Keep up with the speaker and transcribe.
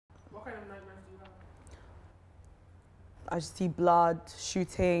I see blood,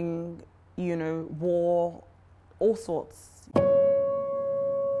 shooting, you know, war, all sorts.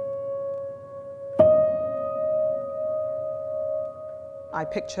 I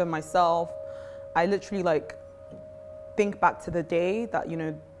picture myself, I literally like think back to the day that, you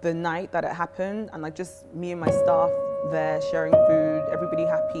know, the night that it happened, and like just me and my staff there sharing food, everybody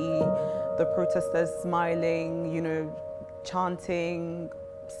happy, the protesters smiling, you know, chanting,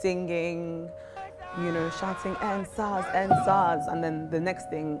 singing, you know, shouting, end SARS, and then the next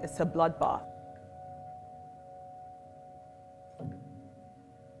thing is a bloodbath.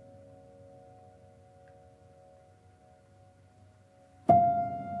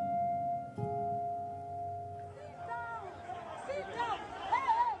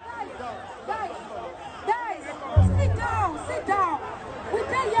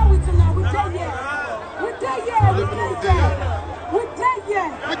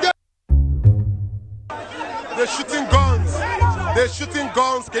 They're shooting guns. They're shooting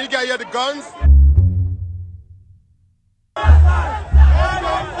guns. Can you guys hear the guns?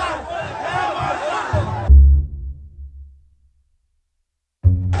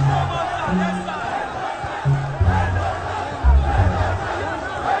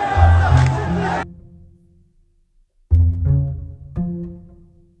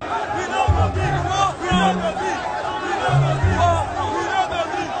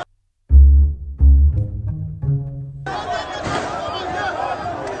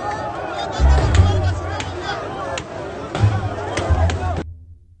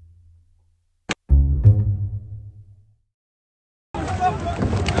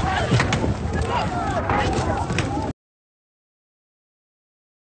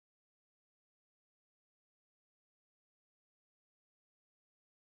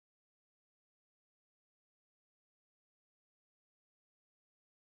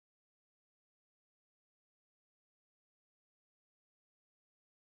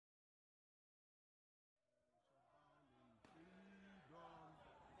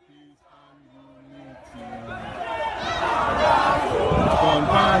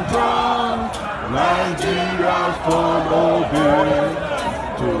 Nigeria's follow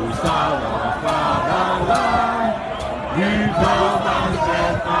to serve our fatherland. We love and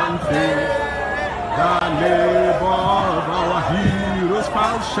set and faith. The labor of our heroes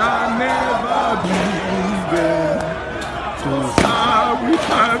shall never be in vain. To serve with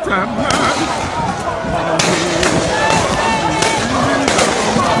heart and mind.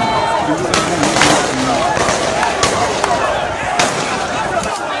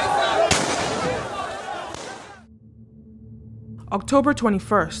 October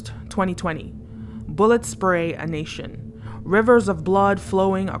 21st, 2020. Bullets spray a nation. Rivers of blood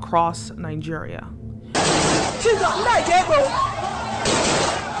flowing across Nigeria.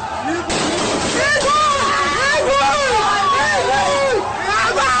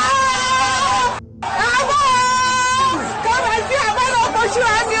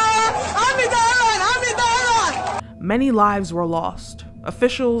 Many lives were lost.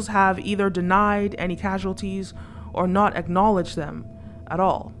 Officials have either denied any casualties or not acknowledge them at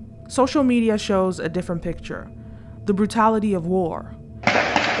all. Social media shows a different picture, the brutality of war.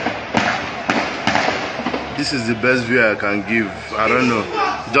 This is the best view I can give. I don't know,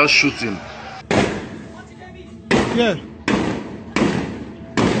 just shooting. Yeah.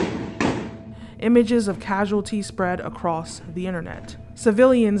 Images of casualties spread across the internet.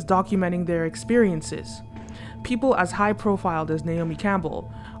 Civilians documenting their experiences. People as high profile as Naomi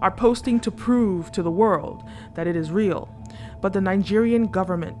Campbell are posting to prove to the world that it is real, but the Nigerian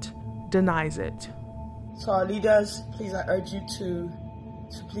government denies it. So our leaders, please, I urge you to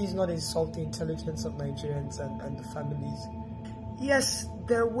please not insult the intelligence of Nigerians and the families. Yes,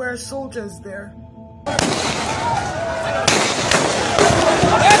 there were soldiers there.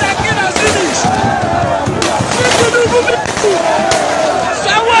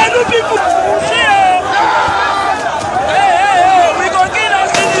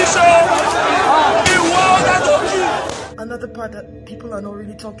 Another part that people are not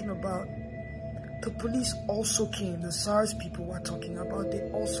really talking about, the police also came. The SARS people were talking about, they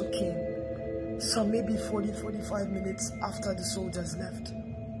also came. Some maybe 40-45 minutes after the soldiers left.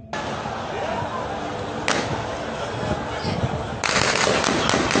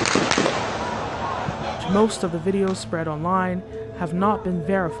 Most of the videos spread online have not been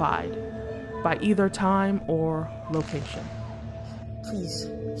verified by either time or location. Please,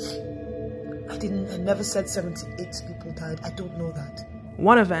 I never said 78 people died. I don't know that.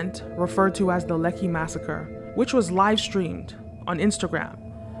 One event, referred to as the Lekki Massacre, which was live streamed on Instagram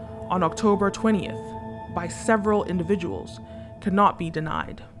on October 20th by several individuals, cannot be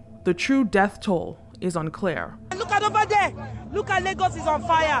denied. The true death toll is unclear. Look at over there. Look at Lagos is on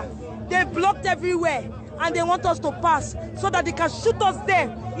fire. They blocked everywhere and they want us to pass so that they can shoot us there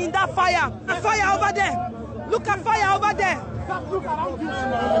in that fire. A fire over there. Look at fire over there.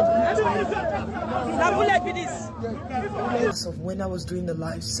 That bullet with this. As of when I was doing the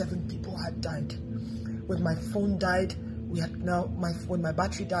live, 7 people had died. When my phone died, when my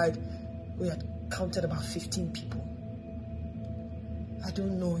battery died, we had counted about 15 people. I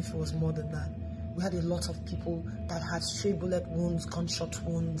don't know if it was more than that. We had a lot of people that had stray bullet wounds, gunshot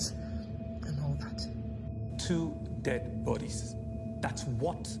wounds, and all that. 2 dead bodies. That's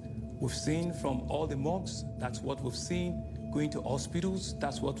what we've seen from all the morgues. That's what we've seen going to hospitals.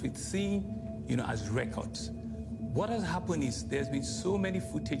 That's what we've seen, as records. What has happened is there's been so many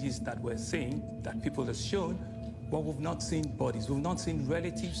footages that we're seeing, that people have shown, but we've not seen bodies. We've not seen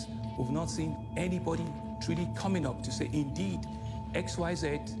relatives. We've not seen anybody truly coming up to say, indeed,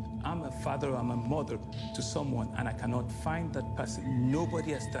 XYZ, I'm a father, I'm a mother to someone, and I cannot find that person.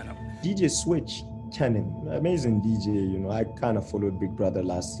 Nobody has done up. DJ Switch, Kenim, amazing DJ, I kind of followed Big Brother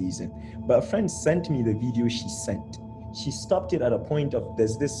last season. But a friend sent me the video she sent. She stopped it at a point of,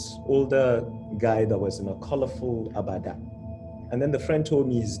 there's this older guy that was in a colorful abada. And then the friend told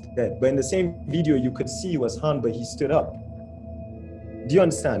me he's dead. But in the same video, you could see he was hung, but he stood up. Do you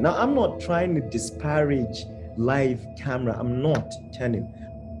understand? Now, I'm not trying to disparage live camera. I'm not, Kenim.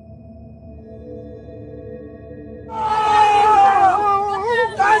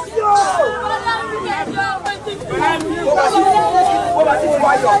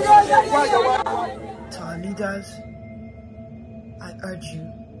 To our leaders, I urge you,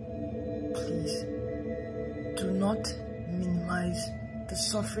 please, do not minimize the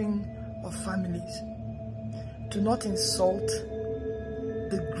suffering of families. Do not insult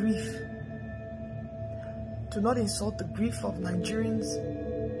the grief. Do not insult the grief of Nigerians.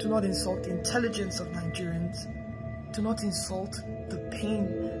 Do not insult the intelligence of Nigerians. Do not insult the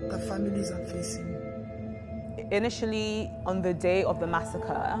pain that families are facing. Initially, on the day of the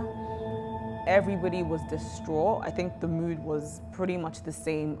massacre, everybody was distraught. I think the mood was pretty much the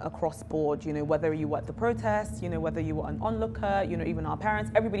same across board, whether you were at the protest, whether you were an onlooker, even our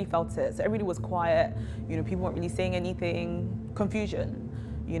parents, everybody felt it. So everybody was quiet, people weren't really saying anything, confusion,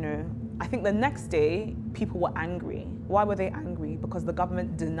 I think the next day, people were angry. Why were they angry? Because the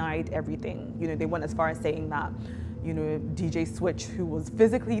government denied everything. They went as far as saying that, DJ Switch, who was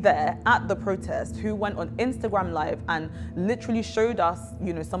physically there at the protest, who went on Instagram Live and literally showed us,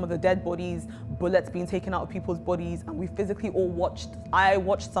 some of the dead bodies, bullets being taken out of people's bodies, and we physically all I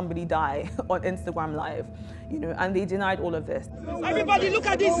watched somebody die on Instagram Live, and they denied all of this. Everybody look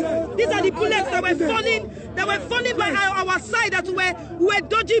at this. These are the bullets that were falling by our side, that we were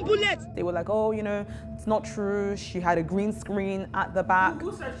dodging bullets. They were like, oh, it's not true. She had a green screen at the back.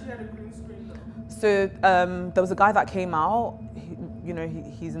 Who said she had a green screen? So there was a guy that came out,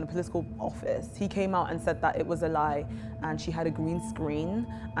 he's in the political office. He came out and said that it was a lie and she had a green screen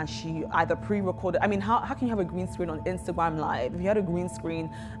and she either pre-recorded. I mean, how can you have a green screen on Instagram Live? If you had a green screen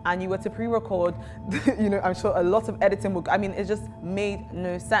and you were to pre-record, I'm sure a lot of editing would, it just made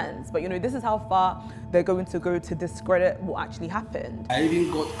no sense. But this is how far they're going to go to discredit what actually happened. I even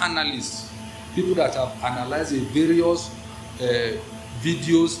got analysts, people that have analyzed the various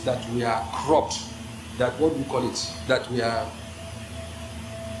videos that we are cropped, that what we call it, that we are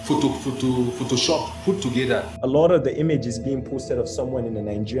Photoshop put together. A lot of the images being posted of someone in a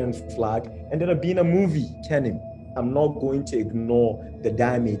Nigerian flag ended up being a movie, Kenim. I'm not going to ignore the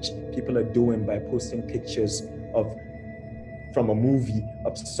damage people are doing by posting pictures from a movie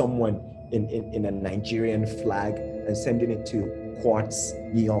of someone in a Nigerian flag and sending it to Quartz,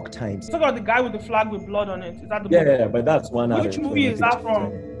 New York Times. Talk about the guy with the flag with blood on it. Is that the movie? Yeah, but that's one. Which movie is that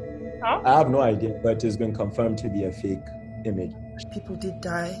from? Huh? I have no idea, but it's been confirmed to be a fake image. People did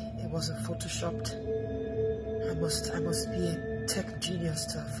die. It wasn't photoshopped. I must be a tech genius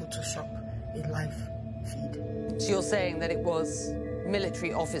to Photoshop a live feed. So you're saying that it was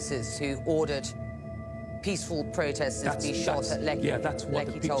military officers who ordered peaceful protesters to be shot at Lekki? Yeah, that's what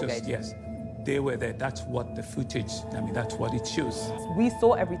Lekki the pictures, Tollgate. yes. They were there. That's what the footage, that's what it shows. We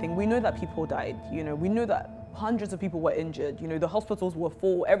saw everything. We know that people died. We know that hundreds of people were injured. The hospitals were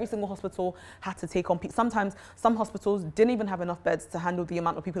full. Every single hospital had to take on people. Sometimes some hospitals didn't even have enough beds to handle the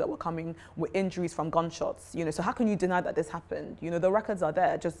amount of people that were coming with injuries from gunshots. So how can you deny that this happened? The records are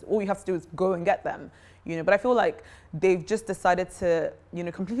there. Just all you have to do is go and get them. But I feel like they've just decided to,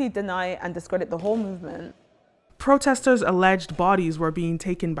 completely deny and discredit the whole movement. Protesters' alleged bodies were being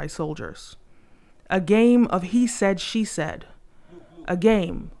taken by soldiers. A game of he said, she said. A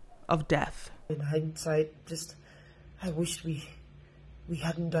game of death. In hindsight, I wished we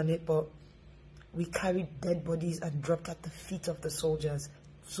hadn't done it, but We carried dead bodies and dropped at the feet of the soldiers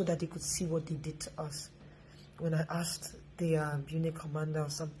so that they could see what they did to us. When I asked the unit commander or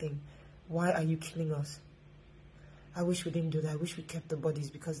something, why are you killing us? I wish we didn't do that. I wish we kept the bodies,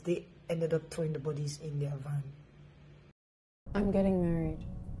 because they ended up throwing the bodies in their van. I'm getting married.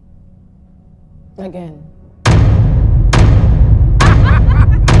 Again.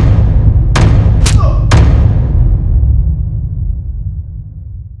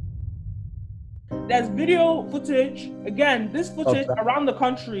 There's video footage, again, this footage around the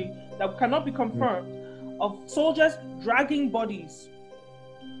country that cannot be confirmed, of soldiers dragging bodies.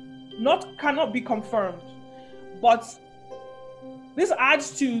 Cannot be confirmed, but this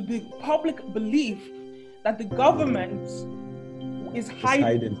adds to the public belief that the government is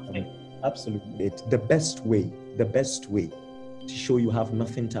hiding something. Absolutely. The best way to show you have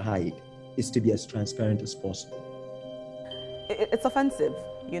nothing to hide is to be as transparent as possible. It's offensive,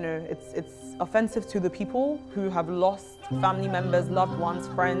 you know, it's offensive to the people who have lost family members, loved ones,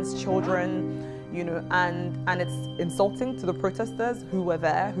 friends, children, you know, and it's insulting to the protesters who were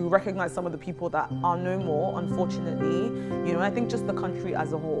there, who recognize some of the people that are no more, unfortunately, you know. I think just the country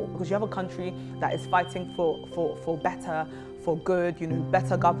as a whole, because you have a country that is fighting for better, for good, you know,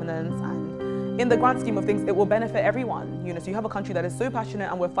 better governance, and in the grand scheme of things, it will benefit everyone, you know. So you have a country that is so passionate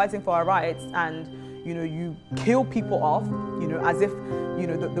and we're fighting for our rights, and you know, you kill people off, you know, as if, you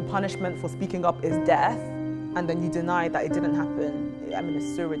know, the punishment for speaking up is death, and then you deny that it didn't happen. I mean,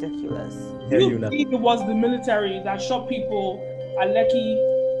 it's so ridiculous. Do you believe it was the military that shot people at Lekki?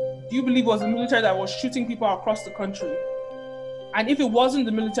 Do you believe it was the military that was shooting people across the country? And if it wasn't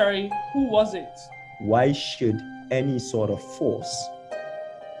the military, who was it? Why should any sort of force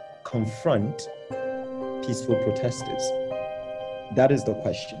confront peaceful protesters? That is the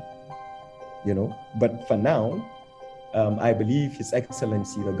question. You know, but for now, I believe His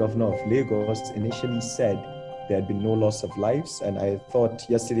Excellency, the Governor of Lagos, initially said there had been no loss of lives, and I thought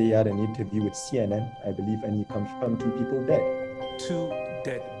yesterday he had an interview with CNN, I believe, and he confirmed 2 people dead. 2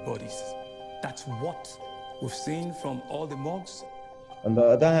 dead bodies. That's what we've seen from all the morgues. On the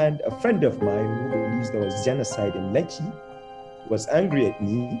other hand, a friend of mine who believes there was genocide in Lekki was angry at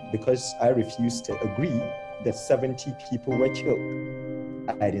me because I refused to agree that 70 people were killed.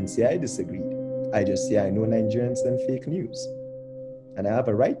 I didn't say I disagreed. I just say I know Nigerians and fake news. And I have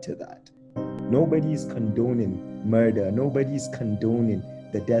a right to that. Nobody's condoning murder. Nobody's condoning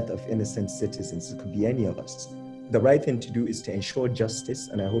the death of innocent citizens. It could be any of us. The right thing to do is to ensure justice,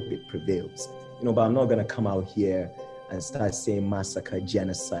 and I hope it prevails. You know, but I'm not going to come out here and start saying massacre,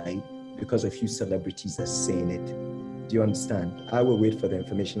 genocide, because a few celebrities are saying it. Do you understand? I will wait for the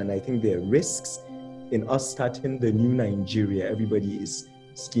information, and I think there are risks in us starting the new Nigeria everybody is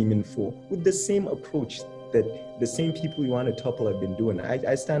scheming for, with the same approach that the same people you want to topple have been doing.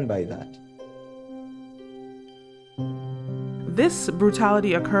 I stand by that. This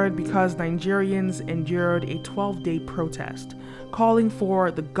brutality occurred because Nigerians endured a 12-day protest calling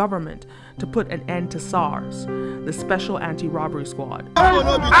for the government to put an end to SARS, the Special Anti-Robbery Squad.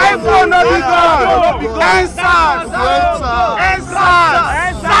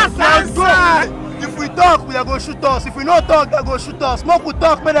 If we talk, we are going to shoot us. If we not talk, they are going to shoot us. Smoke we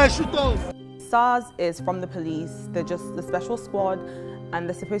talk, men they shoot us. SARS is from the police. They're just the special squad, and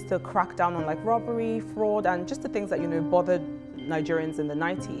they're supposed to crack down on like robbery, fraud, and just the things that, you know, bothered Nigerians in the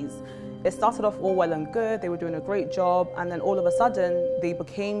 90s. It started off all well and good. They were doing a great job, and then all of a sudden, they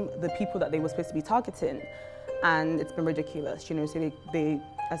became the people that they were supposed to be targeting, and it's been ridiculous. You know, so they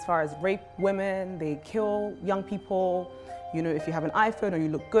as far as rape women, they kill young people. You know, if you have an iPhone or you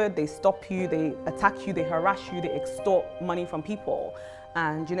look good, they stop you, they attack you, they harass you, they extort money from people.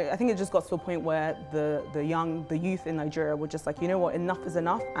 And, you know, I think it just got to a point where the youth in Nigeria were just like, you know what, enough is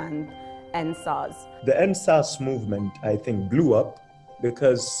enough, and end SARS. The end SARS movement, I think, blew up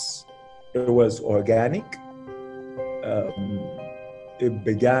because it was organic. It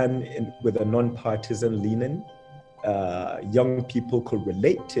began with a non-partisan leaning. Young people could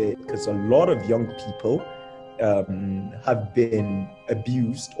relate to it because a lot of young people have been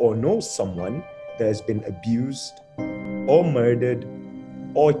abused or know someone that has been abused or murdered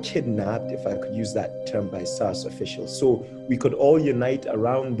or kidnapped, if I could use that term, by SARS officials. So we could all unite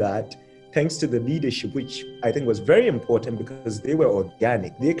around that, thanks to the leadership, which I think was very important because they were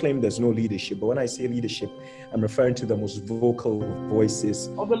organic. They claimed there's no leadership, but when I say leadership, I'm referring to the most vocal voices,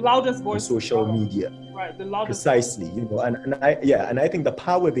 or the loudest voice on social media. Right, the loudest. Precisely, you know, and I think the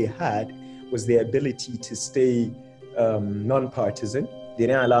power they had was their ability to stay non-partisan. They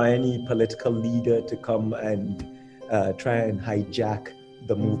didn't allow any political leader to come and try and hijack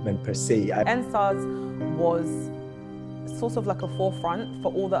the movement per se. End SARS was sort of like a forefront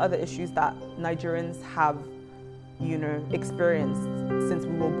for all the other issues that Nigerians have, you know, experienced since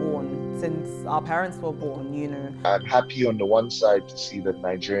we were born, since our parents were born, you know. I'm happy on the one side to see that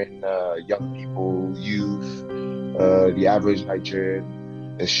Nigerian young people, youth, the average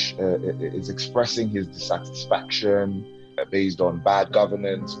Nigerian is expressing his dissatisfaction based on bad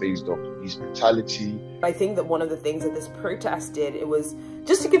governance, based on police brutality. I think that one of the things that this protest did, it was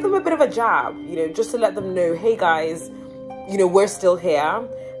just to give them a bit of a jab, you know, just to let them know, hey guys, you know, we're still here,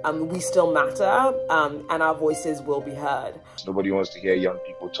 we still matter, and our voices will be heard. Nobody wants to hear young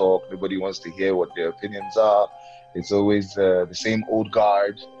people talk. Nobody wants to hear what their opinions are. It's always the same old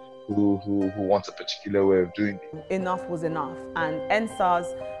guard who wants a particular way of doing things. Enough was enough, and NSAS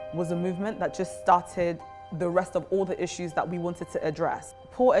was a movement that just started the rest of all the issues that we wanted to address.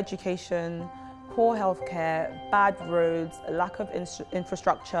 Poor education, poor healthcare, bad roads, lack of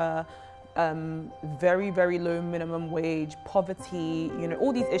infrastructure, very, very low minimum wage, poverty, you know,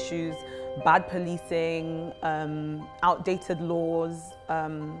 all these issues, bad policing, outdated laws,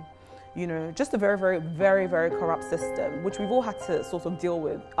 you know, just a very, very, very, very corrupt system, which we've all had to sort of deal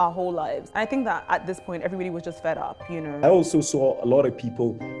with our whole lives. And I think that at this point, everybody was just fed up, you know. I also saw a lot of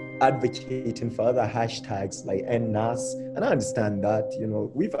people advocating for other hashtags like NNAS, and I understand that, you know,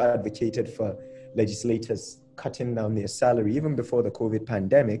 we've advocated for legislators cutting down their salary even before the COVID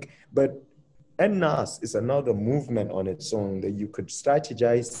pandemic, but NNAS is another movement on its own that you could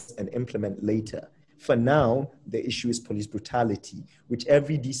strategize and implement later. For now, the issue is police brutality, which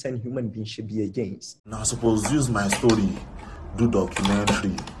every decent human being should be against. Now, I suppose use my story, do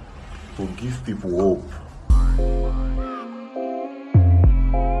documentary, to give people hope.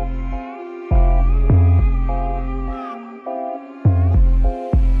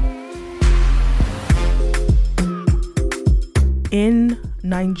 In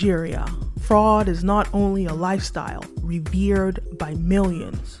Nigeria, fraud is not only a lifestyle revered by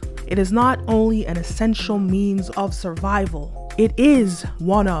millions. It is not only an essential means of survival, it is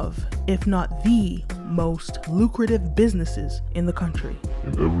one of, if not the most lucrative businesses in the country.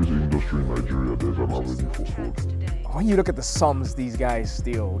 In every industry in Nigeria, there's an avenue for fraud. When you look at the sums these guys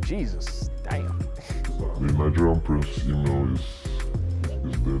steal, Jesus, damn. The Nigerian prince, you know, is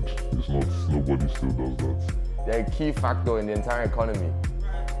dead. It's not, nobody still does that. They're a key factor in the entire economy,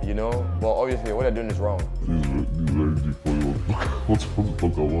 you know, but obviously what they're doing is wrong. This is very deep for you. What you want to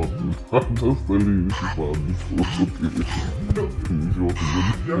talk about? I'm just telling you, this is bad. This is okay. If you want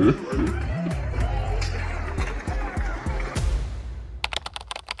to go there.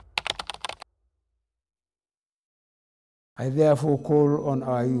 I therefore call on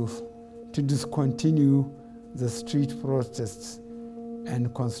our youth to discontinue the street protests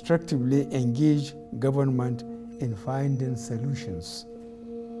and constructively engage government in finding solutions.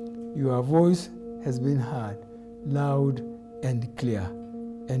 Your voice has been heard loud and clear,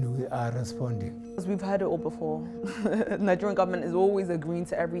 and we are responding. We've heard it all before. The Nigerian government is always agreeing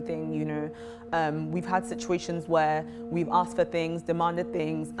to everything, you know. We've had situations where we've asked for things, demanded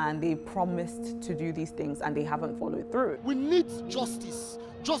things, and they promised to do these things and they haven't followed through. We need justice.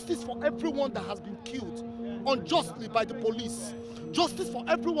 Justice for everyone that has been killed unjustly by the police. Justice for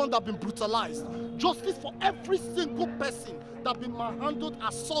everyone that has been brutalized. Justice for every single person that has been manhandled,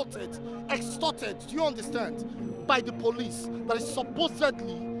 assaulted, extorted, do you understand, by the police that is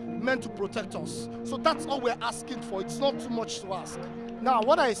supposedly meant to protect us. So that's all we're asking for. It's not too much to ask. Now,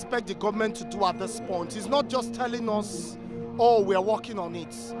 what I expect the government to do at this point is not just telling us, oh, we're working on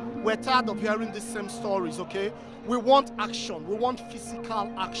it. We're tired of hearing the same stories, okay? We want action. We want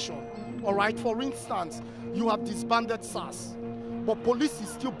physical action, all right? For instance, you have disbanded SARS, but police is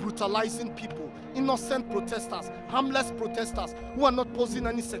still brutalizing people, innocent protesters, harmless protesters who are not posing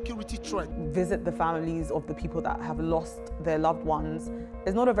any security threat. Visit the families of the people that have lost their loved ones.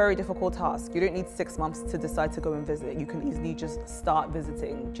 It's not a very difficult task. You don't need 6 months to decide to go and visit. You can easily just start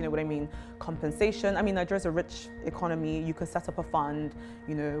visiting. Do you know what I mean? Compensation. I mean, Nigeria's a rich economy. You can set up a fund,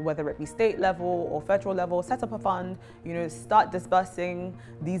 you know, whether it be state level or federal level, set up a fund, you know, start disbursing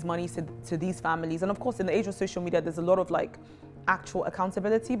these monies to these families. And of course, in the age of social media, there's a lot of like actual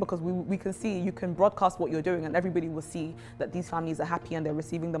accountability, because we can see, you can broadcast what you're doing and everybody will see that these families are happy and they're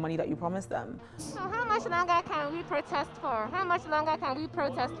receiving the money that you promised them. So how much longer can we protest for? How much longer can we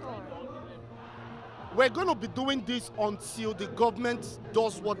protest for? We're going to be doing this until the government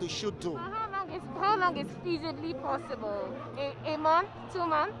does what they should do. How long is feasibly possible? A month? 2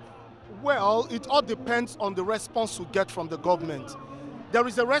 months? Well, it all depends on the response we get from the government. There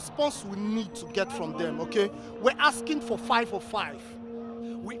is a response we need to get from them, okay? We're asking for 5 of 5.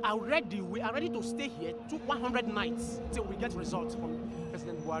 We are ready to stay here to 100 nights till we get results from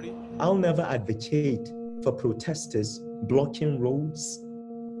President Buhari. I'll never advocate for protesters blocking roads.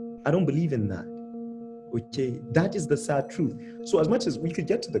 I don't believe in that. Okay, that is the sad truth. So as much as we could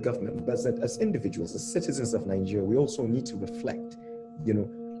get to the government, but as individuals, as citizens of Nigeria, we also need to reflect. You know,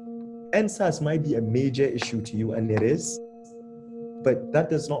 NSAS might be a major issue to you, and it is, but that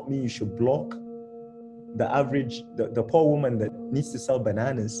does not mean you should block the average, the poor woman that needs to sell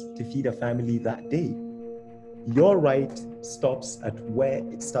bananas to feed a family that day. Your right stops at where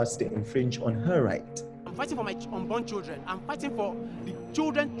it starts to infringe on her right. I'm fighting for my unborn children. I'm fighting for the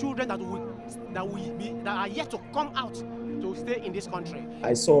children that are yet to come out to stay in this country.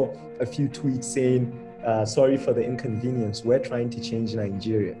 I saw a few tweets saying, sorry for the inconvenience, we're trying to change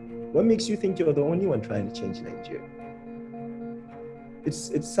Nigeria. What makes you think you're the only one trying to change Nigeria?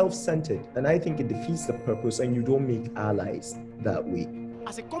 It's self-centered, and I think it defeats the purpose, and you don't make allies that way.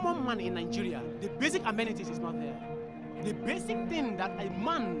 As a common man in Nigeria, the basic amenities is not there. The basic thing that a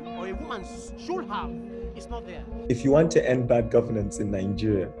man or a woman should have is not there. If you want to end bad governance in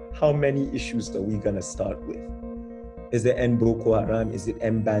Nigeria, how many issues are we going to start with? Is it end Boko Haram? Is it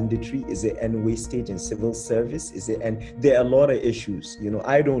end banditry? Is it end wastage in civil service? Is it end? There are a lot of issues.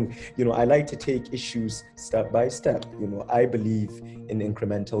 I like to take issues step by step. I believe in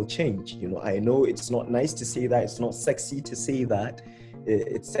incremental change. I know it's not nice to say that. It's not sexy to say that.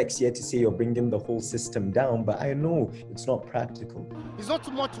 It's sexier to say you're bringing the whole system down, but I know it's not practical. It's not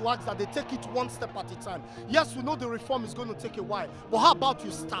too much to ask that they take it one step at a time. Yes, we know the reform is going to take a while, but how about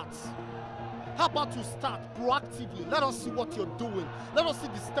you start? How about you start proactively? Let us see what you're doing. Let us see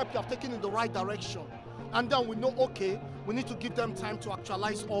the step you have taken in the right direction. And then we know, okay, we need to give them time to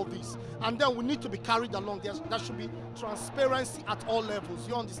actualize all this. And then we need to be carried along. There should be transparency at all levels.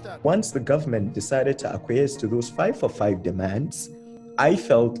 You understand? Once the government decided to acquiesce to those 5 for 5 demands, I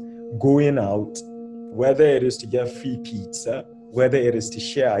felt going out, whether it is to get free pizza, whether it is to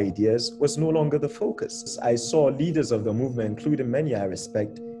share ideas, was no longer the focus. I saw leaders of the movement, including many I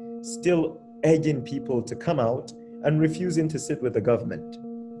respect, still egging people to come out and refusing to sit with the government.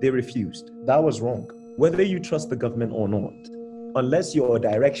 They refused. That was wrong. Whether you trust the government or not, unless your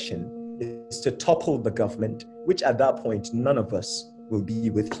direction is to topple the government, which at that point, none of us will be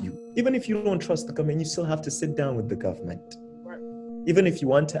with you. Even if you don't trust the government, you still have to sit down with the government. Even if you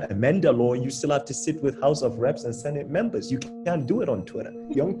want to amend a law, you still have to sit with House of Reps and Senate members. You can't do it on Twitter.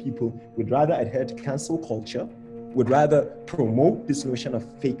 Young people would rather adhere to cancel culture, would rather promote this notion of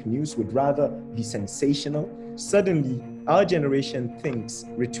fake news, would rather be sensational. Suddenly, our generation thinks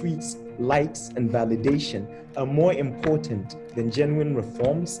retweets, likes, and validation are more important than genuine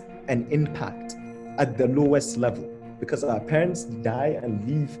reforms and impact at the lowest level, because our parents die and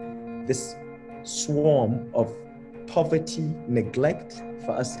leave this swarm of poverty, neglect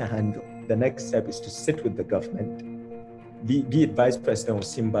for us to handle. The next step is to sit with the government, be it Vice President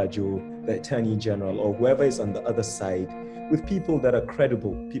Osinbajo, the Attorney General, or whoever is on the other side, with people that are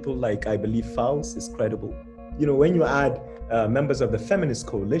credible. People like, I believe, Fowles is credible. When you add members of the feminist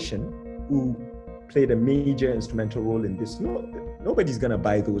coalition who played a major instrumental role in this, nobody's gonna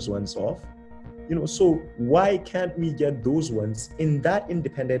buy those ones off. So why can't we get those ones in that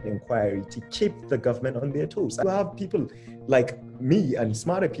independent inquiry to keep the government on their toes? You have people like me and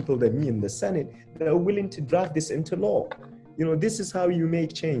smarter people than me in the Senate that are willing to draft this into law. This is how you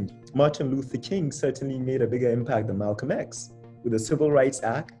make change. Martin Luther King certainly made a bigger impact than Malcolm X with the Civil Rights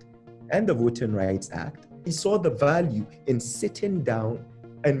Act and the Voting Rights Act. He saw the value in sitting down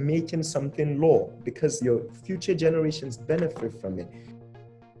and making something law because your future generations benefit from it.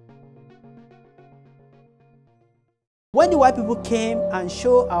 When the white people came and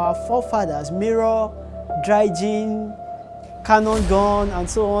showed our forefathers mirror, dry gin, cannon gun, and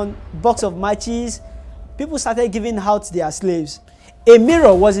so on, box of matches, people started giving out their slaves. A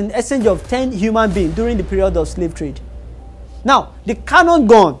mirror was in exchange of 10 human beings during the period of slave trade. Now, the cannon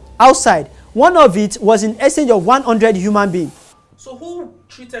gun outside, one of it was in exchange of 100 human beings. So who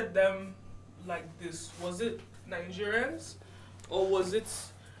treated them like this? Was it Nigerians or was it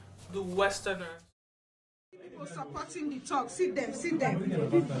the Westerners? Supporting the talk, see them, see them, see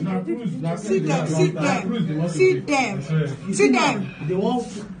them, see them, see them, see them. They want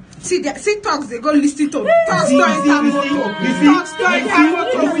see them, see talks. They go listen to talks. Go enter motor, talks. Go enter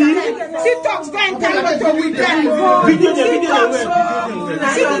motor with them. See talks. Go enter motor with them.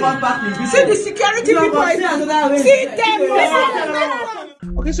 See the security people. See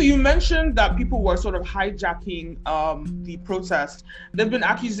them. Okay, so you mentioned that people were sort of hijacking the protest. There have been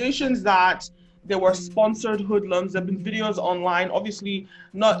accusations that there were sponsored hoodlums. There have been videos online. Obviously,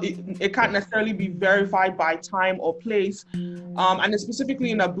 it can't necessarily be verified by time or place. And it's specifically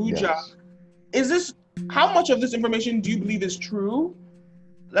in Abuja. Yes. Is this, how much of this information do you believe is true?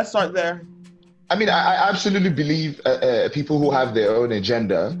 Let's start there. I mean, I absolutely believe people who have their own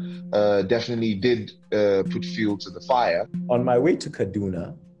agenda definitely did put fuel to the fire. On my way to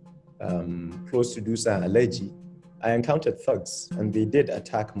Kaduna, close to Dusa and Aleji, I encountered thugs and they did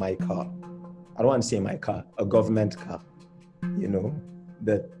attack my car. I don't want to say my car, a government car, you know,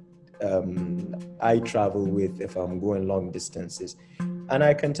 that I travel with if I'm going long distances. And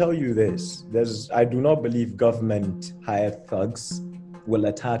I can tell you this, I do not believe government hired thugs will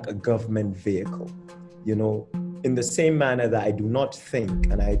attack a government vehicle, you know, in the same manner that I do not think,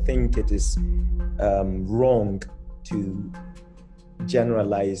 and I think it is wrong to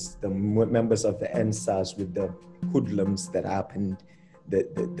generalize the members of the NSAS with the hoodlums that happened,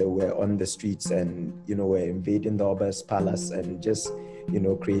 that were on the streets and, you know, were invading the Oba's palace and just, you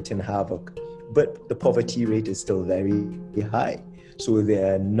know, creating havoc. But the poverty rate is still very high. So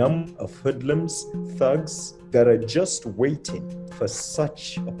there are a number of hoodlums, thugs, that are just waiting for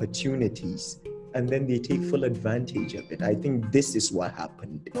such opportunities, and then they take full advantage of it. I think this is what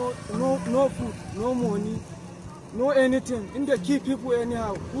happened. No food, no money, no anything. In the keep people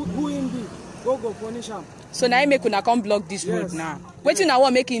anyhow. Who in the go punish them. So now make una come block this road now. What you now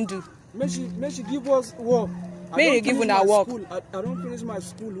want make him do? May she give us work. May you give una work. I don't finish my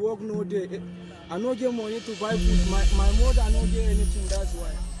school, work no day. I don't get money to buy food. My mother no get anything, that's why.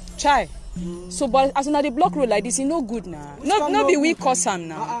 Chai. So but as una the block road like this, it no good now. No be we cause am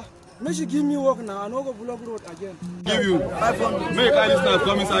now. May she give me work now, I no go block road again. Give you 500. Make I just start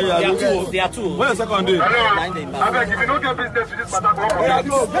coming inside here. They are two. When the second day? I beg, if you don't get business with this matter,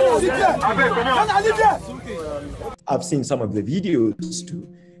 I've seen some of the videos too.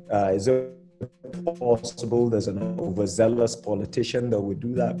 Is it possible there's an overzealous politician that would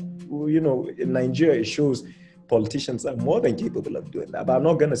do that? Well, you know, in Nigeria, it shows politicians are more than capable of doing that. But I'm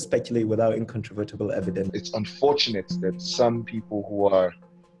not going to speculate without incontrovertible evidence. It's unfortunate that some people who are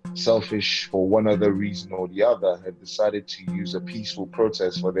selfish for one other reason or the other have decided to use a peaceful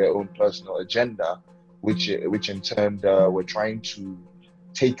protest for their own personal agenda, which in turn were trying to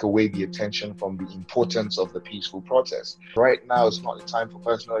take away the attention from the importance of the peaceful protest. Right now, it's not the time for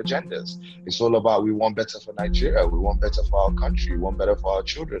personal agendas. It's all about we want better for Nigeria, we want better for our country, we want better for our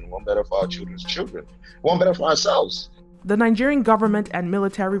children, we want better for our children's children, we want better for ourselves. The Nigerian government and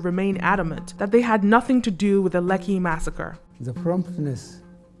military remain adamant that they had nothing to do with the Lekki Massacre. The promptness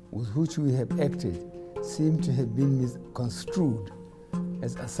with which we have acted seemed to have been misconstrued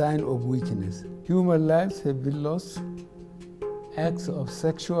as a sign of weakness. Human lives have been lost. Acts of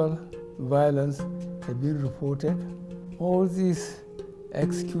sexual violence have been reported. All these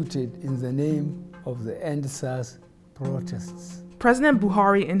executed in the name of the End SARS protests. President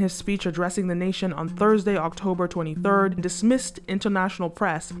Buhari, in his speech addressing the nation on Thursday, October 23rd, dismissed international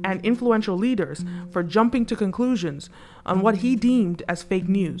press and influential leaders for jumping to conclusions on what he deemed as fake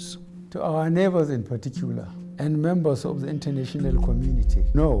news. To our neighbors in particular, and members of the international community,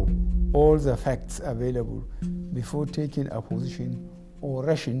 know all the facts available before taking a position or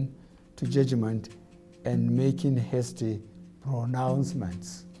rushing to judgment and making hasty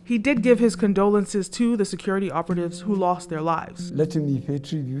pronouncements. He did give his condolences to the security operatives who lost their lives. Let me pay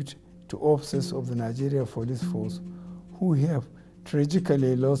tribute to officers of the Nigeria Police Force who have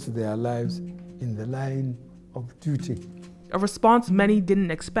tragically lost their lives in the line of duty. A response many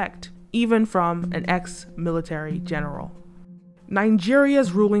didn't expect, even from an ex-military general.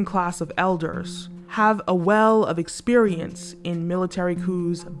 Nigeria's ruling class of elders have a well of experience in military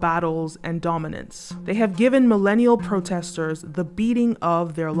coups, battles, and dominance. They have given millennial protesters the beating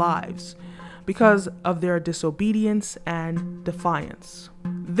of their lives because of their disobedience and defiance.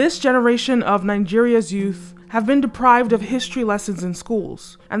 This generation of Nigeria's youth have been deprived of history lessons in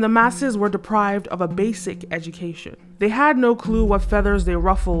schools, and the masses were deprived of a basic education. They had no clue what feathers they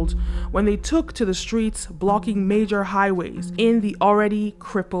ruffled when they took to the streets, blocking major highways in the already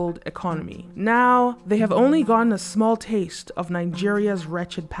crippled economy. Now, they have only gotten a small taste of Nigeria's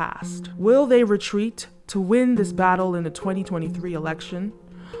wretched past. Will they retreat to win this battle in the 2023 election?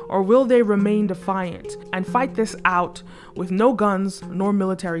 Or will they remain defiant and fight this out with no guns nor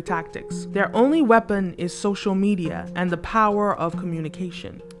military tactics? Their only weapon is social media and the power of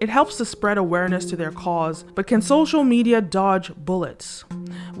communication. It helps to spread awareness to their cause, but can social media dodge bullets?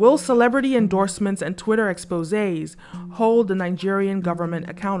 Will celebrity endorsements and Twitter exposés hold the Nigerian government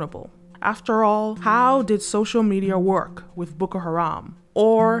accountable? After all, how did social media work with Boko Haram,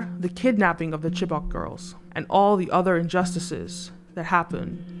 or the kidnapping of the Chibok girls, and all the other injustices that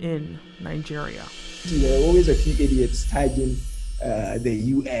happen in Nigeria? There are always a few idiots tagging the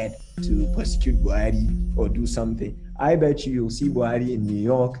UN to prosecute Buhari or do something. I bet you'll see Buhari in New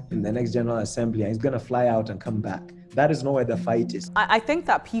York in the next General Assembly and he's going to fly out and come back. That is not where the fight is. I think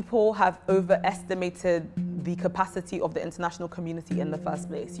that people have overestimated the capacity of the international community in the first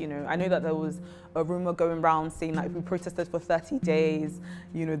place. You know, I know that there was a rumor going around saying that if we protested for 30 days,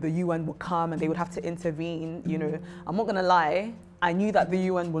 you know, the UN would come and they would have to intervene. You know, I'm not gonna lie, I knew that the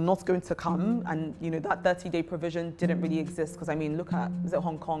UN were not going to come, and you know that 30-day provision didn't really exist, because I mean, look at, is it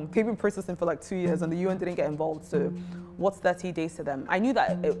Hong Kong? They've been protesting for like 2 years and the UN didn't get involved, so what's 30 days to them? I knew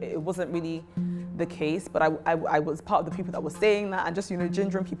that it wasn't really the case, but I was part of the people that were saying that and just, you know,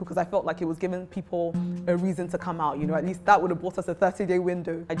 gingering people, because I felt like it was giving people a reason to come out. You know, at least that would have bought us a 30-day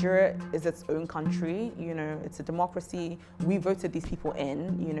window. Nigeria is its own country, you know, it's a democracy. We voted these people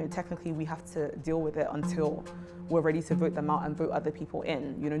in, you know, technically we have to deal with it until we're ready to vote them out and vote other people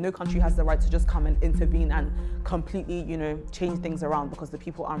in. You know, no country has the right to just come and intervene and completely, you know, change things around because the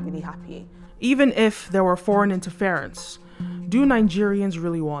people aren't really happy. Even if there were foreign interference, do Nigerians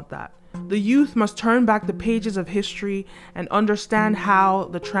really want that? The youth must turn back the pages of history and understand how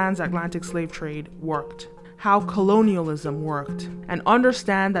the transatlantic slave trade worked, how colonialism worked, and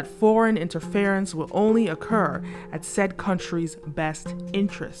understand that foreign interference will only occur at said country's best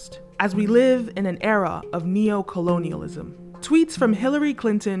interest, as we live in an era of neo-colonialism. Tweets from Hillary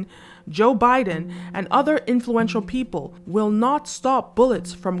Clinton, Joe Biden, and other influential people will not stop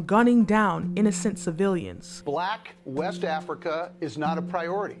bullets from gunning down innocent civilians. Black West Africa is not a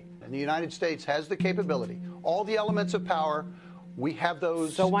priority, and the United States has the capability. All the elements of power, we have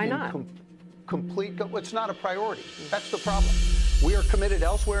those. So why not? It's not a priority. That's the problem. We are committed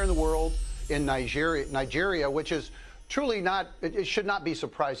elsewhere in the world, in Nigeria, which is truly not, it should not be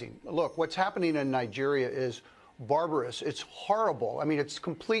surprising. Look, what's happening in Nigeria is barbarous. It's horrible. I mean, it's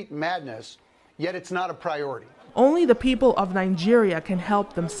complete madness, yet it's not a priority. Only the people of Nigeria can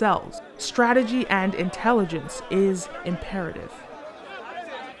help themselves. Strategy and intelligence is imperative.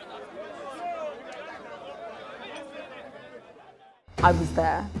 I was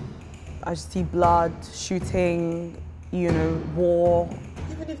there. I just see blood, shooting, you know, war.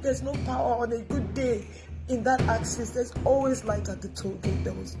 Even if there's no power on a good day, in that axis, there's always light at the toll gate.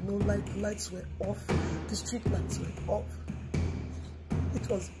 There was no light. The lights were off. The street lights were off. It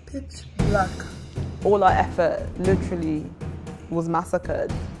was pitch black. All our effort literally was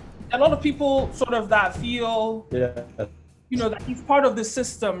massacred. A lot of people sort of that feel, you know, that he's part of the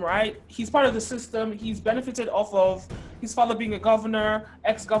system, right? He's part of the system. He's benefited off of his father being a governor,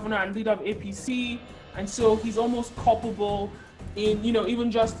 ex-governor and leader of APC. And so he's almost culpable in, you know,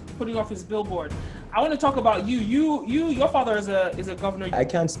 even just putting off his billboard. I want to talk about you. Your father is a governor. I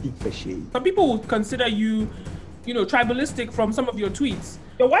can't speak for Shay. Some people would consider you, you know, tribalistic from some of your tweets.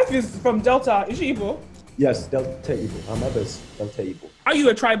 Your wife is from Delta. Is she Igbo? Yes, Delta Igbo. Her mother's Delta Igbo. Are you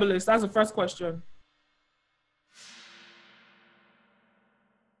a tribalist? That's the first question.